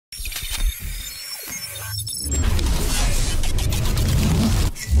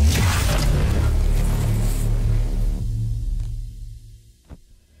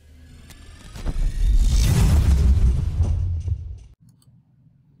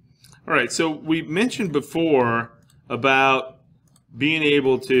All right, so we mentioned before about being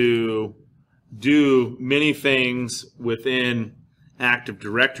able to do many things within Active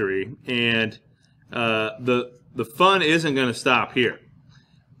Directory, and the fun isn't going to stop here.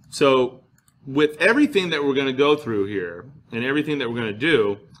 So with everything that we're going to go through here and everything that we're going to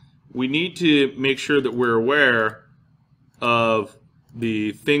do, we need to make sure that we're aware of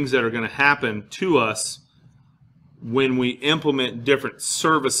the things that are going to happen to us when we implement different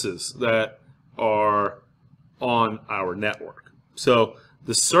services that are on our network. So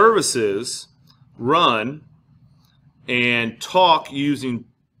the services run and talk using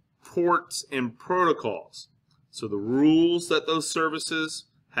ports and protocols. So the rules that those services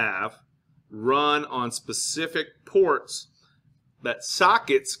have run on specific ports that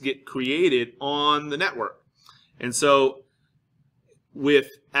sockets get created on the network. And so with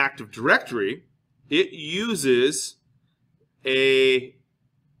Active Directory, it uses a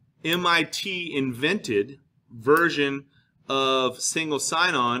MIT invented version of single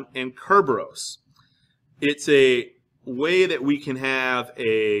sign-on and Kerberos. It's a way that we can have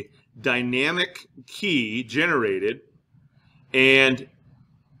a dynamic key generated and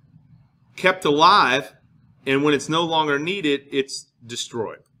kept alive, and when it's no longer needed, it's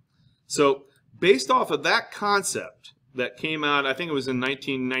destroyed. So based off of that concept that came out, I think it was in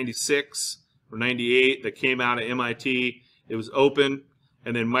 1996 or 98, that came out at MIT. It was open,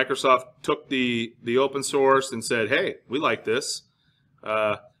 and then Microsoft took the open source and said, hey, we like this.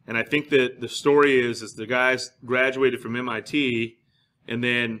 And I think that the story is the guys graduated from MIT and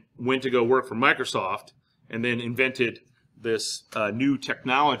then went to go work for Microsoft and then invented this new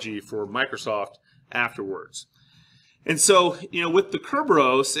technology for Microsoft afterwards. And so, with the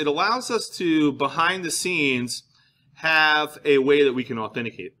Kerberos, it allows us to, behind the scenes, have a way that we can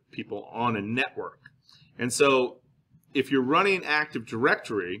authenticate people on a network. And so if you're running Active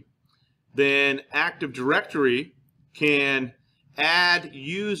Directory, then Active Directory can add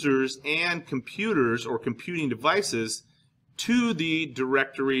users and computers or computing devices to the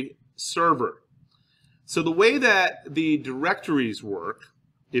directory server. So the way that the directories work,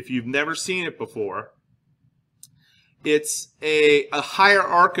 if you've never seen it before, it's a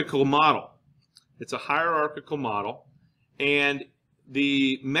hierarchical model. It's a hierarchical model, and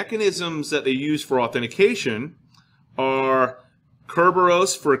the mechanisms that they use for authentication are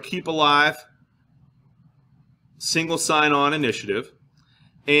Kerberos for a keep alive single sign-on initiative,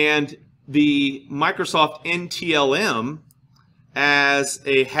 and the Microsoft NTLM as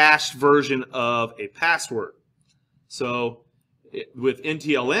a hashed version of a password. So with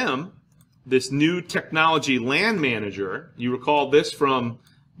NTLM, this new technology LAN manager, you recall this from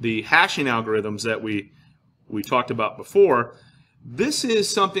the hashing algorithms that we talked about before. This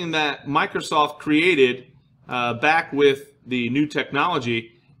is something that Microsoft created back with the new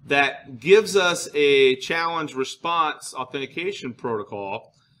technology that gives us a challenge response authentication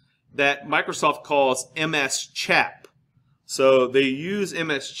protocol that Microsoft calls MS-CHAP. So they use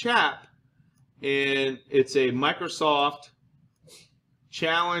MS-CHAP, and it's a Microsoft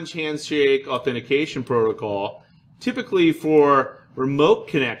challenge handshake authentication protocol, typically for remote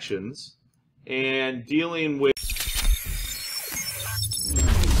connections and dealing with